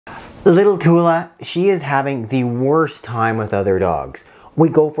Little Tula, she is having the worst time with other dogs. We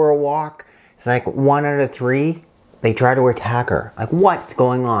go for a walk, it's like 1 out of 3, they try to attack her. Like, what's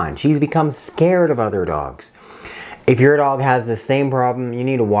going on? She's become scared of other dogs. If your dog has the same problem, you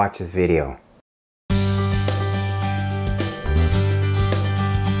need to watch this video.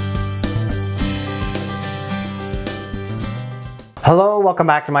 Hello, welcome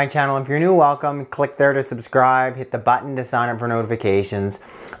back to my channel. If you're new, welcome. Click there to subscribe, hit the button to sign up for notifications,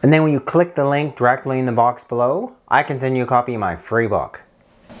 and then when you click the link directly in the box below, I can send you a copy of my free book.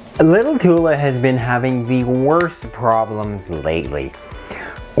 Little Tula has been having the worst problems lately.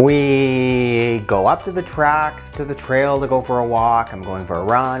 We go up to the tracks, to the trail to go for a walk. I'm going for a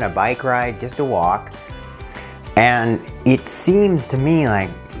run, a bike ride, just a walk. And it seems to me like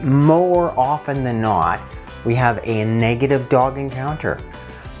more often than not, we have a negative dog encounter.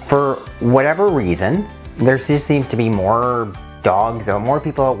 For whatever reason, there just seems to be more dogs, or more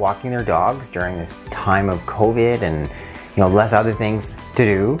people out walking their dogs during this time of COVID and less other things to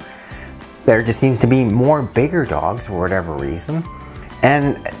do. There just seems to be more bigger dogs for whatever reason.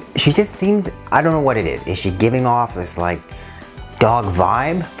 And she just seems, I don't know what it is. Is she giving off this like dog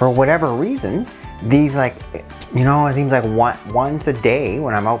vibe? For whatever reason, these it seems like once a day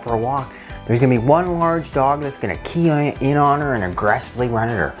when I'm out for a walk, there's gonna be one large dog that's gonna key in on her and aggressively run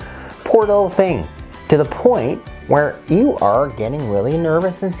at her. Poor little thing. To the point where you are getting really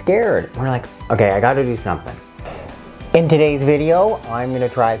nervous and scared. We're like, okay, I gotta do something. In today's video, I'm gonna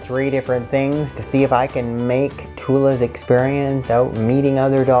try 3 different things to see if I can make Tula's experience out meeting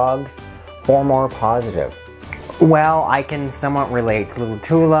other dogs more positive. Well, I can somewhat relate to little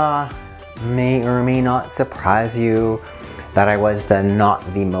Tula. May or may not surprise you that I was not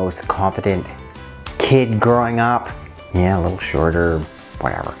the most confident kid growing up. Yeah, a little shorter,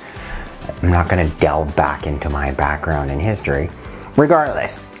 whatever. I'm not gonna delve back into my background and history.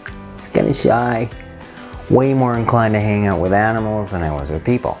 Regardless, I was kinda shy, way more inclined to hang out with animals than I was with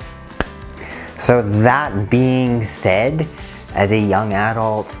people. So that being said, as a young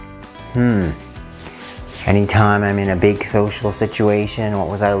adult, anytime I'm in a big social situation, what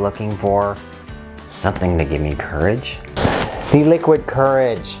was I looking for? Something to give me courage. The liquid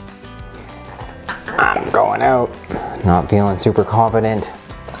courage. I'm going out, not feeling super confident.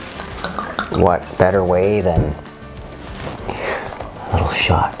 What better way than a little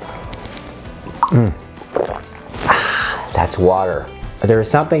shot? That's water.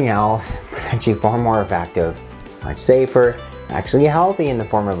 There's something else, actually far more effective, much safer, actually healthy in the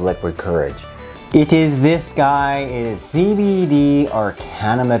form of liquid courage. It is this guy. It is CBD or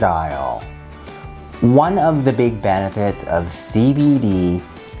cannabidiol. One of the big benefits of CBD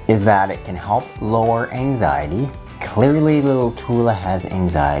is that it can help lower anxiety. Clearly little Tula has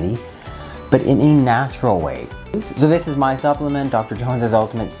anxiety, but in a natural way. So this is my supplement, Dr. Jones's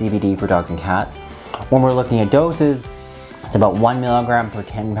Ultimate CBD for Dogs and Cats. When we're looking at doses, it's about 1 milligram per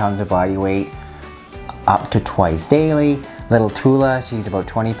 10 pounds of body weight, up to twice daily. Little Tula, she's about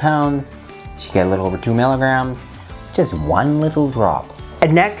 20 pounds. She get a little over 2 milligrams, just one little drop.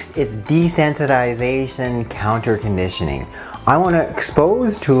 And next is desensitization counter conditioning. I want to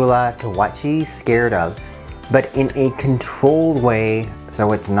expose Tula to what she's scared of, but in a controlled way,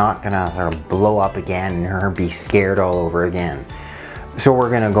 so it's not gonna sort of blow up again and her be scared all over again. So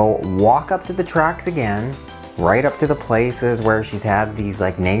we're gonna go walk up to the tracks again, right up to the places where she's had these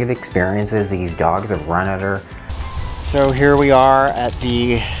negative experiences, these dogs have run at her. So here we are at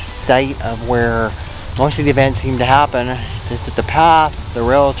the site of where most of the events seem to happen, just at the path, the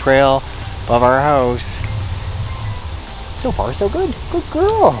rail trail above our house. So far so good. Good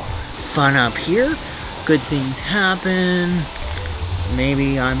girl. Fun up here. Good things happen.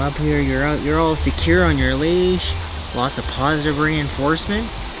 Maybe I'm up here, you're out, you're all secure on your leash. Lots of positive reinforcement.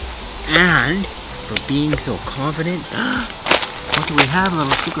 And for being so confident, what do we have,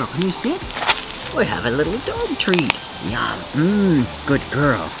 little girl? Can you sit? We have a little dog treat. Yum. Good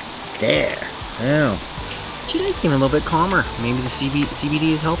girl. There. Oh. She does seem a little bit calmer. Maybe the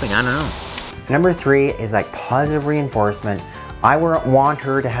CBD is helping. I don't know. Number 3 is positive reinforcement. I want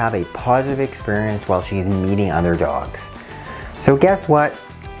her to have a positive experience while she's meeting other dogs. So guess what?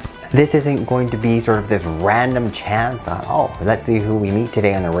 This isn't going to be sort of this random chance on, oh, let's see who we meet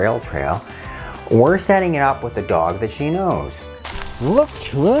today on the rail trail. We're setting it up with a dog that she knows. Look,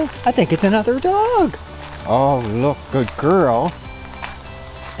 Tula, I think it's another dog. Oh, look, good girl.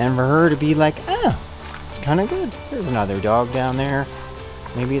 And for her to be like, oh, it's kind of good. There's another dog down there.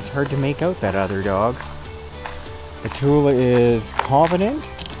 Maybe it's hard to make out that other dog. But Tula is confident.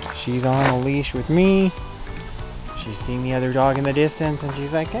 She's on a leash with me. She's seen the other dog in the distance and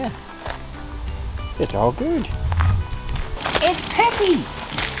she's like, it's all good. It's Peppy!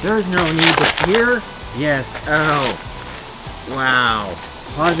 There's no need to fear. Yes. Oh. Wow.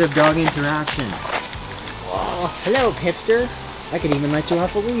 Positive dog interaction. Oh, hello, Pipster. I could even let you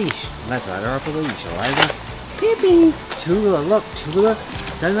off a leash. Let's let her off a leash, Eliza. Pippy. Tula, look, Tula.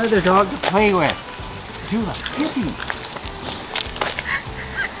 It's another dog to play with. Tula, Pippy.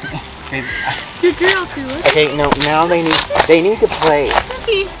 Okay. Good girl, Tula. Okay, no, now they need to play.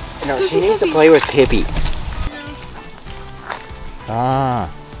 Pippy. No, she needs to play with Pippy. Ah.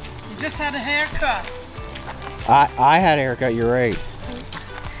 You just had a haircut. I had a haircut, you're right.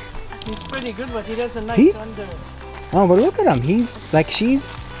 He's pretty good, but he doesn't like He's- thunder. Oh, but look at him. He's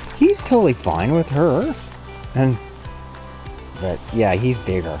totally fine with her. But yeah, he's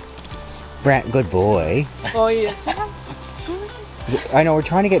bigger. Brant, good boy. Oh, yes. I know, we're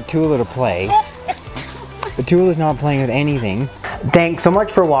trying to get Tula to play. But Tula's not playing with anything. Thanks so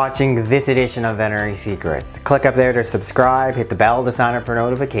much for watching this edition of Veterinary Secrets. Click up there to subscribe, hit the bell to sign up for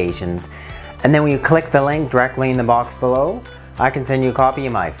notifications. And then when you click the link directly in the box below, I can send you a copy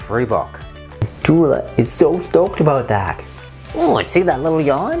of my free book. Tula is so stoked about that. Oh, see that little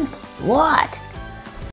yawn? What?